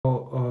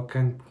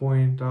can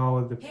point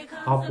out the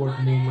upward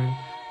movement.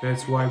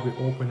 That's why we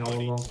open our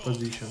long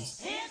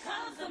positions.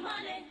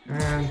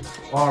 And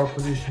our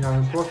position are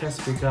in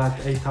profits. We got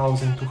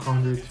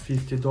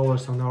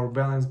 $8,250 on our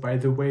balance. By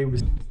the way, we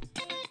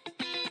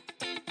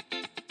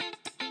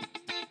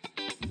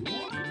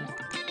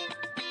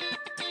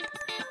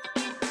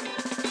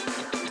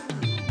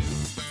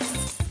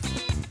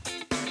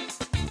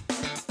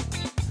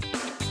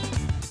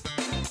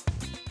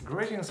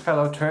Greetings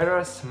fellow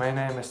traders, my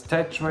name is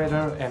Ted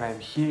Trader and I'm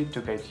here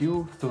to guide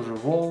you through the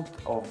world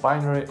of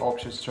binary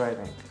options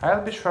trading.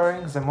 I'll be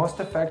sharing the most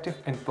effective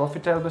and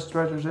profitable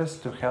strategies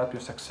to help you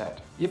succeed.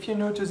 If you're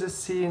new to the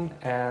scene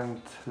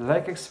and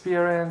lack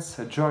experience,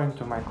 join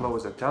to my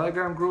closer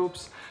Telegram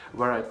groups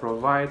where I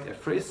provide a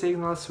free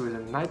signals with a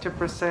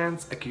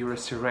 90%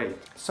 accuracy rate.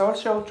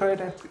 Social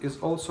trading is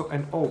also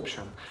an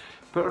option,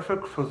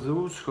 perfect for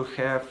those who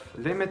have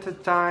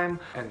limited time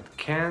and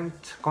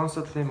can't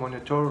constantly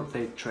monitor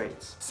their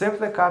trades.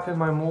 Simply copy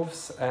my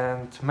moves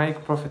and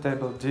make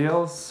profitable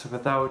deals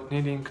without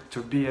needing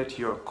to be at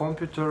your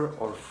computer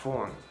or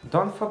phone.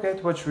 Don't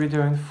forget watch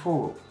video in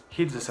full,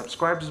 hit the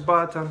subscribe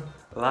button,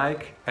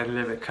 like and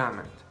leave a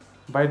comment.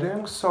 By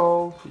doing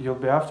so, you'll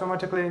be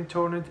automatically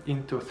turned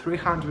into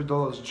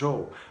 $300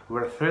 draw,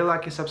 where 3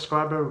 lucky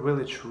subscribers will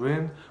each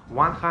win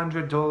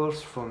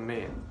 $100 from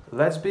me.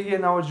 Let's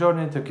begin our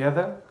journey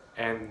together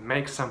and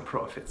make some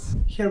profits.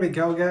 Here we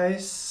go,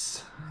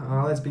 guys.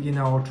 Let's begin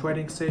our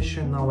trading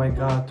session. Now I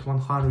got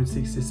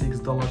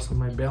 $166 on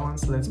my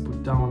balance. Let's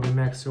put down the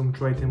maximum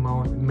trade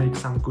amount and make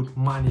some good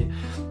money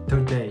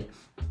today.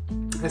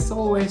 As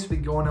always,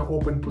 we're gonna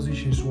open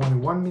positions on a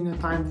 1 minute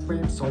time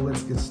frame, so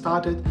let's get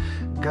started,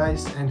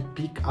 guys, and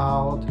pick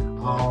out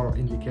our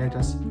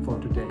indicators for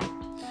today.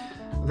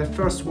 The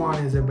first one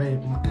is a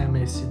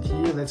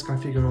MACD. Let's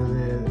configure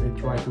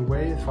it right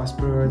away. Fast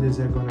priorities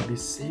are gonna be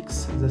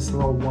 6, the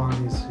slow one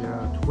is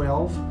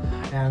 12,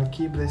 and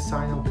keep the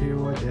signal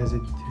period as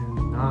it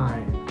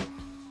 9.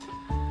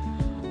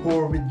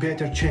 Or we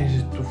better change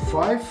it to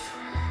 5.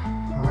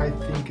 I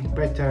think it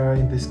better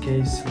in this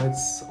case.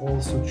 Let's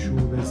also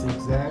choose the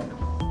zigzag.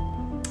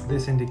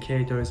 This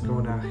indicator is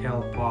gonna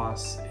help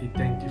us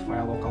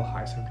identify local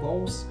highs and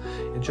lows,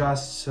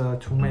 just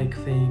to make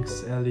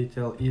things a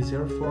little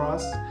easier for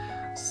us.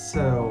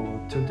 So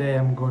today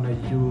I'm gonna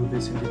use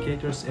these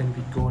indicators and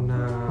we're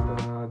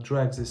gonna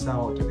drag this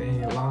out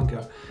any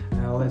longer.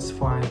 Let's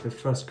find the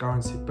first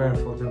currency pair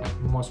for the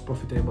most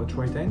profitable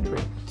trade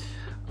entry.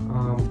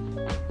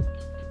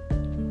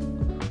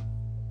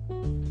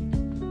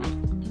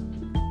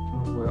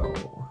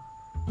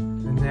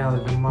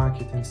 Analyze the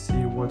market and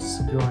see what's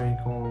going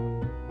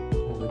on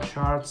the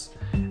charts,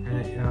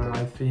 and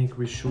I think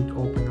we should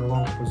open a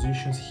long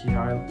positions here.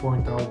 I'll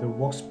point out the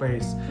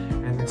workspace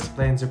and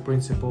explain the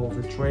principle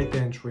of the trade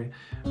entry.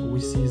 We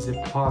see the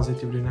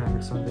positive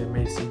dynamics on the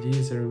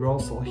MACD, the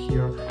reversal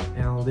here,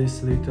 and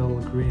these little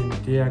green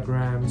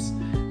diagrams,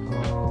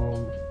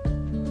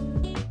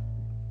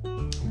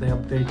 the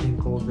updating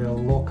of the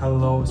local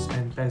lows,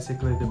 and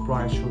basically the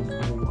price should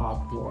move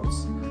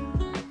upwards.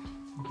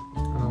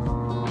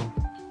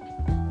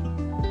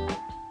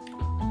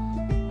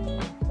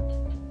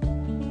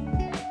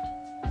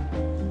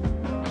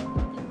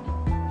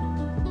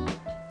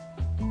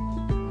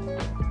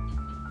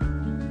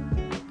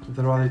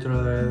 There are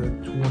literally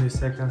 20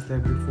 seconds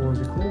left before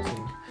the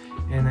closing,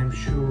 and I'm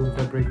sure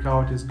the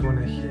breakout is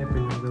gonna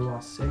happen in the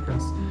last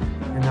seconds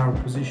and our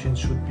position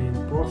should be in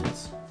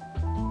profits.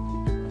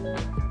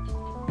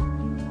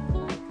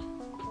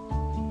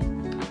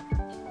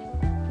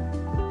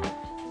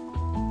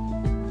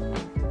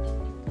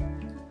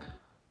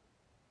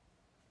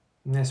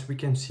 As we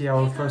can see,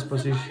 our first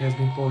position has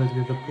been closed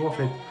with a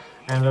profit,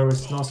 and there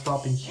is no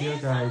stopping here,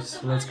 guys.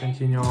 Let's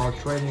continue our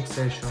trading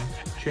session,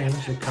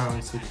 change the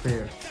currency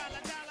pair.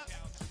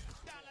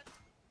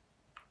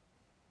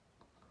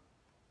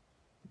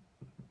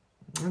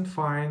 And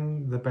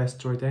find the best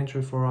trade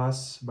entry for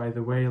us. By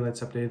the way, let's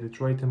update the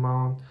trade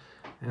amount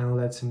and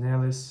let's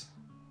analyze.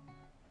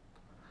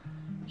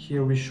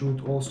 Here we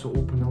should also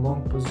open a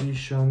long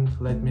position.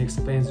 Let me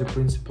explain the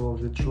principle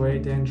of the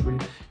trade entry.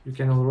 You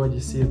can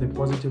already see the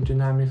positive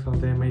dynamics on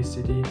the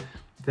MACD.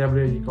 The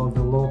break of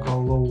the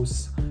local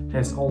lows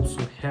has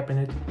also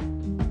happened.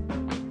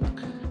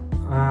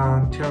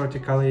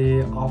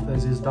 Theoretically, after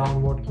this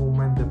downward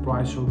movement, the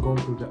price should go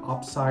to the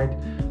upside,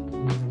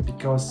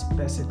 because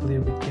basically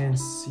we can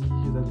see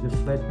that the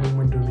flat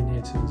movement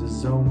dominates in the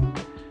zone.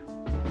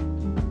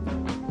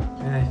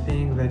 And I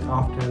think that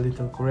after a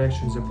little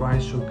correction, the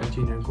price should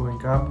continue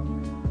going up.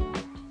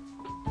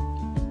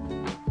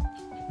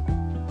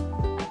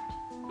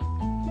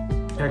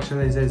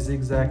 Actually, the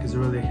zigzag is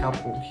really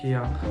helpful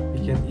here.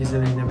 We can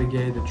easily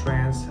navigate the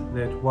trends.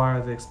 That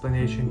while the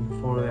explanation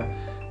for the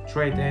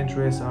trade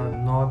entries are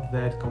not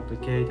that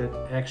complicated,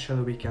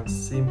 actually we can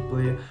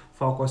simply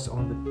focus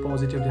on the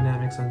positive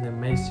dynamics on the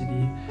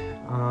MACD,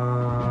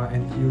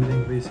 and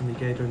using these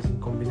indicators in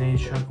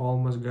combination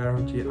almost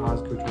guarantee us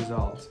good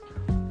results.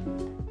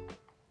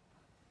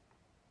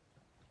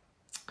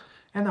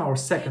 And our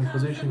second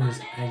position is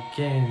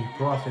again in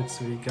profits.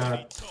 We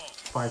got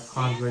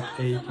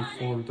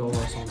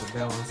 $584 on the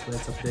balance.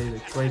 Let's update the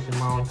trade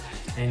amount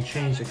and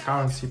change the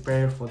currency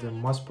pair for the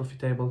most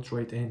profitable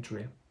trade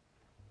entry.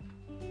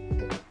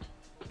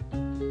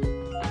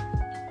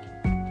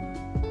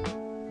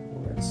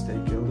 Let's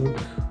take a look.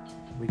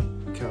 We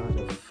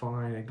gotta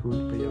find a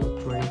good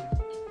payout trade.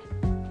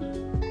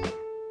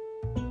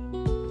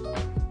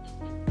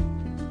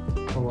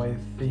 So I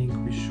think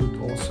we should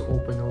also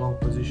open a long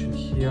position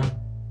here.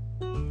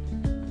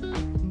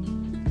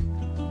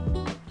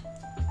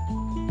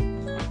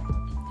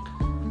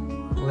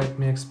 Let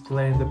me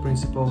explain the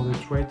principle of the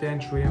trade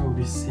entry.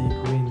 We see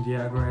green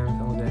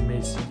diagram on the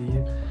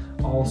MACD.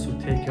 Also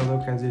take a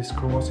look at this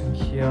crossing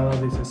here.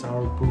 This is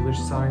our bullish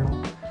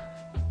signal.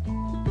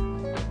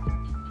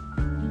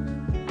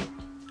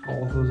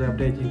 Also the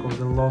updating of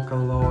the local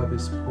low at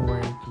this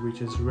point,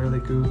 which is really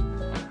good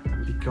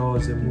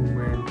because the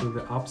movement to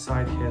the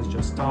upside has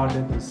just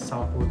started. The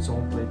support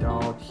zone played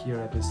out here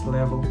at this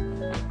level.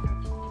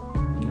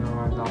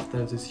 And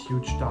after this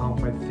huge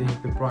dump, I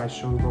think the price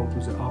should go to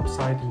the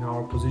upside and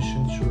our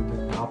position should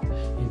end up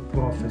in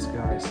profits,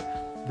 guys.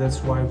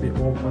 That's why we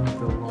opened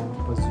the long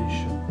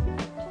position.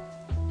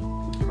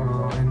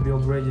 And we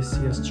already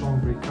see a strong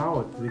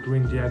breakout. The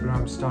green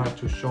diagram start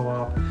to show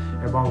up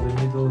above the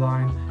middle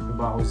line,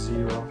 about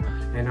zero,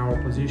 and our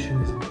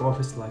position is in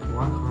profits like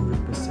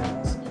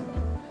 100%.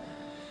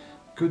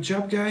 Good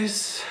job,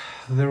 guys.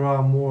 There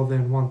are more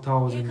than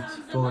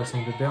 $1,000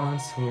 on the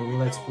balance, so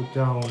let's put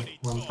down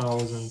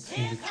 1,000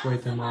 in the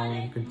trade amount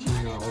and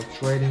continue our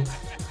trading.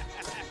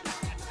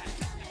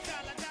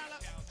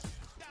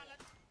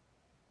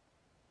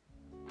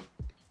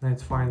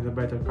 Let's find the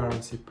better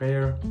currency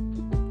pair.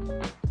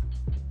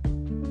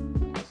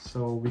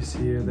 So we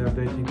see the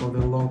updating of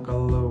the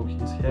local low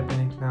is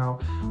happening now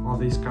on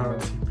this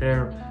currency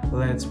pair.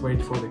 Let's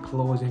wait for the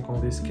closing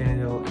on this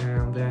candle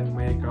and then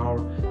make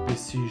our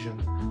decision.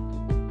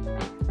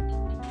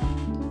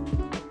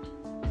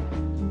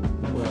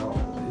 Well,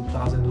 it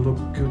doesn't look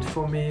good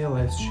for me.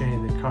 Let's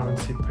change the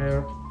currency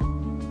pair.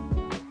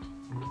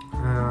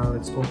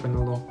 Let's open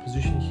a long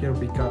position here.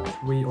 We got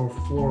 3 or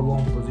 4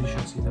 long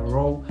positions in a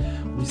row.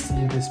 We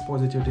see this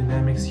positive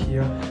dynamics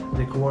here.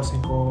 The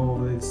crossing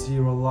of the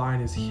zero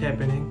line is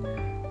happening.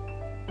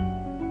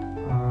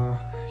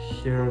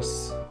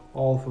 Here's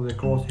also the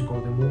crossing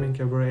of the moving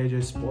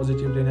averages,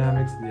 positive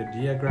dynamics. The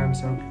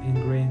diagrams are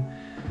in green.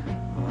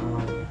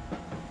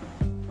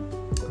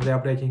 The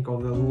updating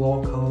of the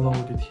local low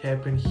did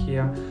happen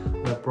here.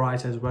 The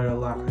price is very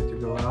likely to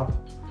go up.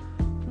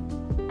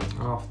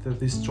 After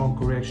this strong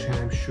correction,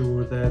 I'm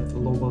sure that the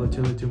low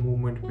volatility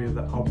movement with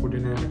the upward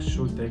dynamics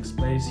should take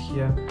place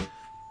here.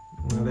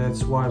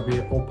 That's why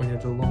we open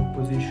at a long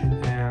position,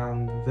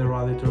 and there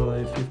are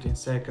literally 15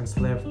 seconds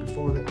left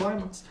before the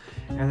climax.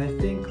 And I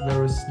think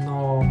there is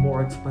no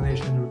more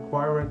explanation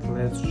required.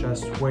 Let's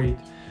just wait,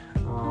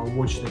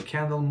 watch the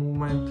candle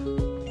movement.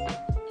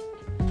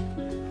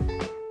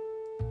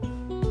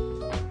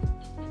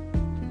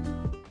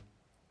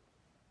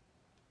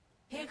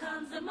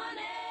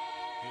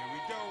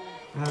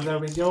 And there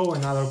we go,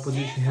 another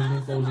position has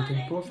been closed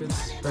in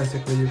profits.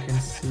 Basically you can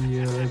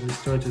see that the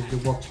strategy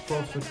works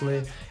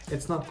perfectly.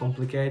 It's not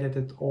complicated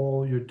at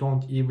all, you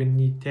don't even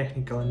need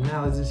technical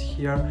analysis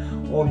here.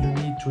 All you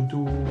need to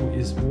do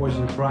is watch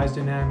the price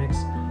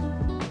dynamics,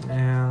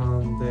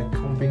 and the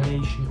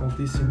combination of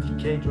these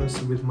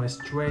indicators with my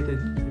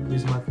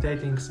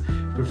settings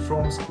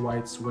performs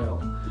quite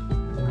well.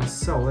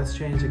 So let's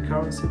change the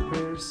currency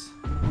pairs.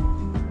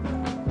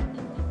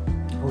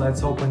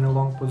 Let's open a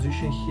long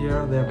position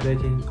here. The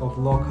updating of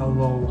local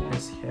low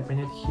has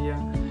happened here.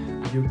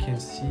 You can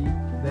see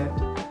that.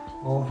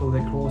 Also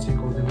the crossing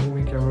of the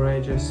moving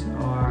averages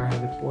and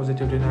the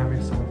positive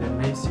dynamics on the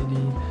MACD.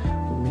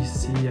 We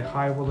see a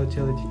high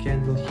volatility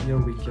candle here.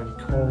 We can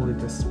call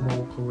it a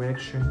small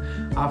correction,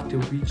 after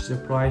which the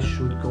price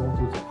should go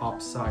to the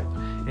upside.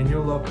 A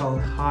new local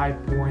high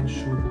point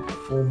should be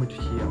formed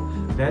here.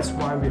 That's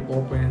why we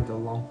opened the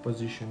long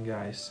position,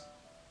 guys.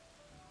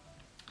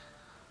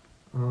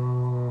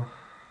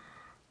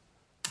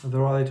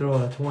 There are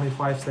literally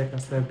 25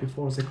 seconds left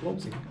before the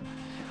closing.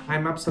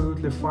 I'm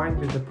absolutely fine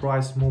with the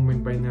price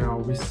movement by now.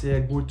 We see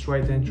a good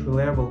trade entry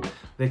level.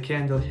 The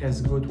candle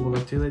has good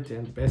volatility,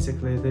 and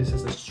basically this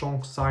is a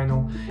strong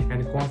signal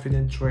and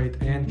confident trade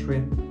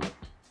entry.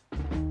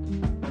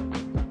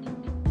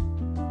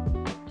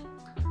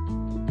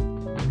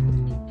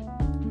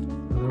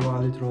 There are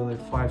literally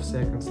 5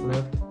 seconds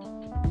left.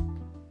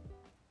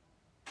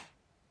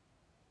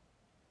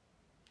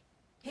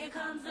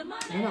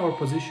 And our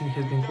position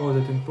has been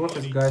closed in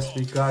profits, guys.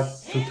 We got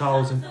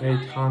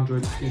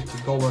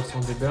 $2,850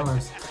 on the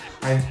balance.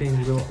 I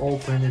think we'll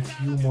open a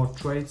few more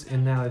trades,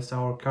 analyze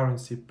our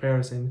currency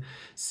pairs and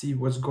see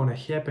what's gonna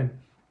happen.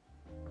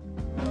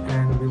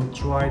 And we'll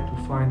try to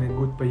find a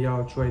good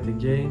payout trade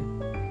again.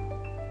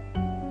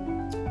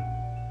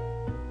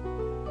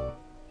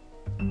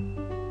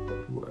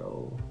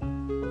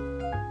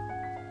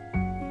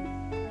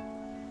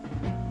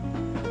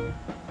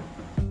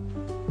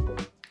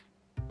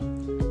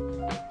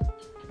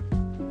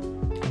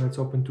 let's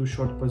open 2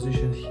 short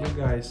positions here,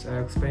 guys. I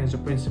explain the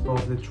principle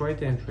of the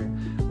trade entry.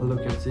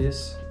 Look at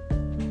this.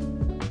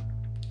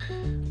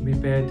 We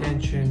pay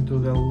attention to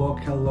the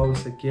local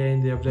lows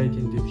again, the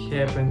updating did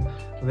happen,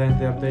 then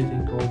the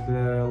updating of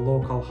the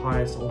local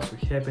highs also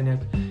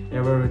happened.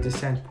 A very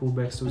decent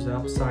pullbacks to the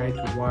upside,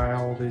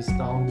 while this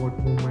downward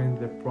movement,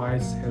 the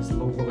price has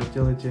low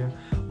volatility,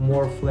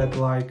 more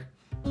flat-like.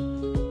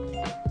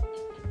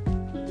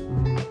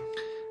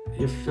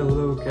 If we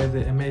look at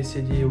the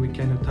MACD, we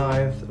can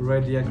utilize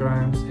red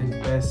diagrams, and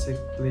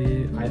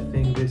basically I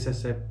think this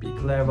is a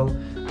peak level,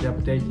 the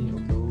updating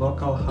of the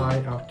local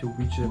high after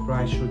which the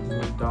price should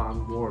move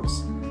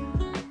downwards.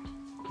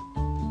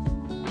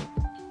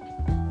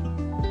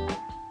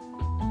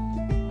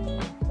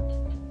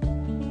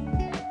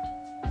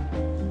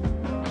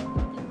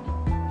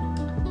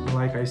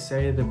 Like I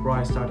say, the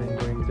price started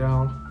going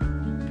down.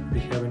 We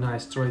have a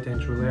nice trade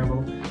entry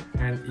level,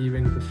 and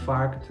even the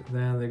fact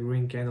that the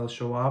green candle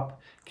show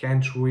up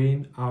can't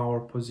ruin our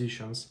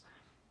positions.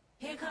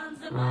 We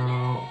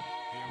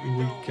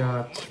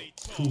got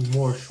 2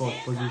 more short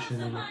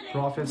positions in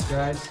profits,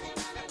 guys.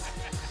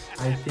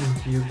 I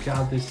think you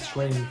got this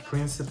trading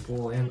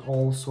principle, and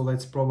also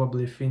let's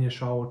probably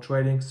finish our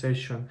trading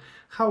session.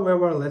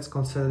 However, let's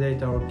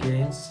consolidate our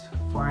gains,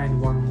 find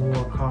one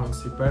more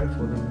currency pair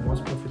for the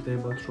most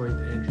profitable trade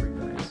entry,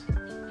 guys.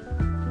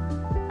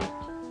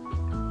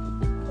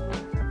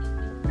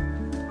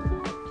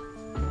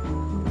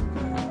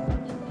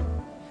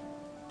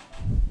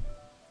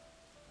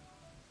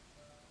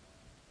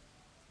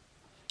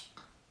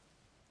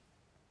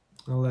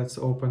 Let's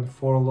open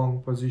 4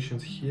 long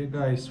positions here,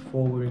 guys.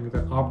 Following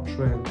the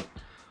uptrend,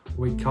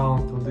 we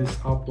count on this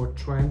upward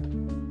trend.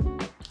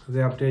 The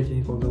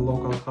updating of the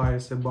local high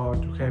is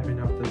about to happen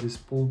after this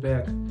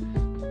pullback,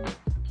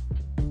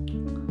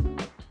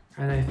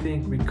 and I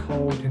think we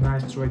caught a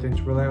nice trade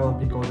entry level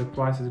because the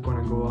price is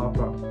gonna go up.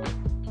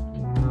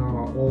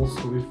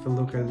 Also, if we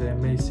look at the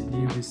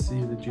MACD, we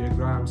see the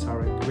diagrams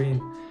are in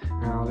green.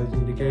 That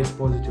indicates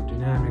positive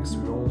dynamics.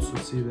 We also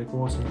see the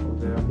crossing of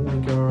the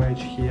moving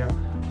average here,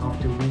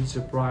 after which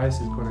the price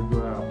is gonna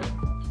go up.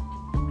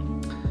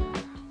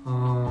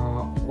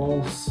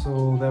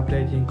 Also, the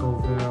updating of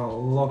the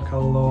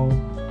local low,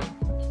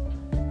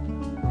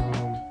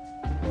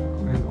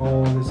 and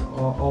all this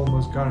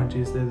almost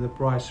guarantees that the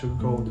price should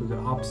go to the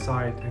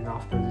upside, and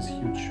after this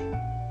huge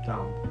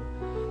dump.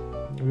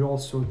 We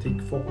also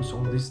take focus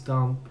on this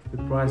dump, the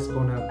price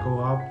gonna go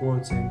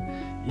upwards, and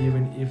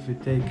even if we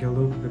take a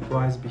look at the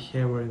price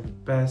behavior in the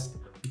past,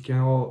 we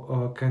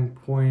can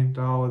point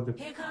out the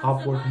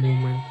upward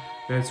movement.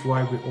 That's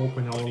why we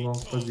open our long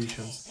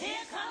positions.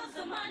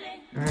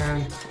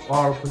 And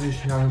our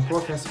position are in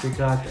profits. We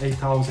got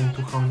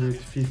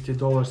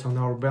 $8,250 on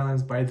our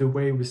balance. By the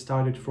way, we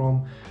started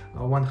from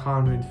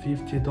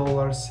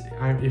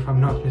 $150, if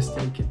I'm not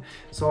mistaken.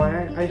 So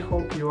I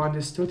hope you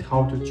understood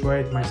how to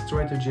trade my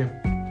strategy.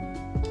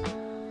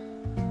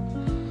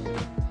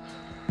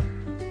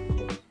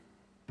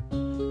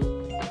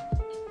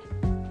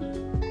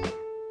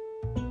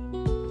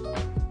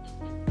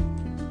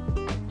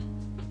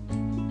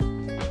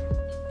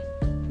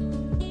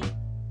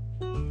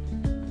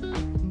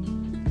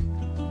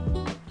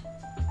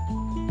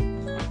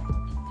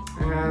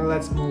 And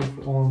let's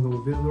move on the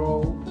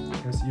withdrawal,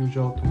 as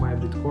usual, to my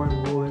Bitcoin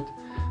wallet.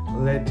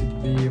 Let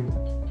it be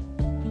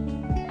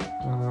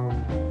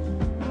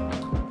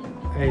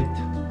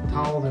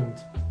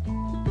 $8,000.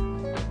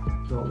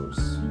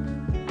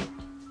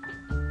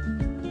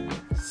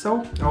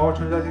 So our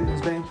transaction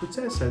is being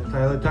processed.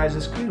 I'll attach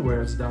the screen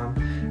where it's done.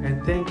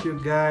 And thank you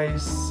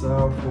guys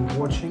for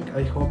watching.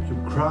 I hope you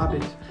grab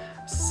it,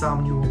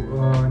 some new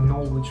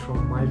knowledge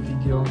from my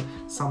video,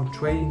 some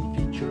trading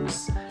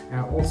features.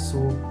 Also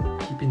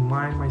keep in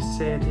mind my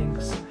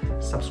settings,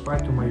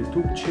 subscribe to my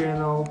YouTube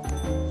channel,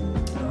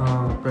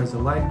 press the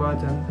like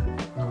button,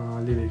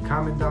 leave a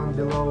comment down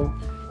below.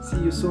 See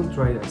you soon,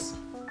 traders.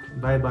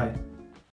 Bye bye.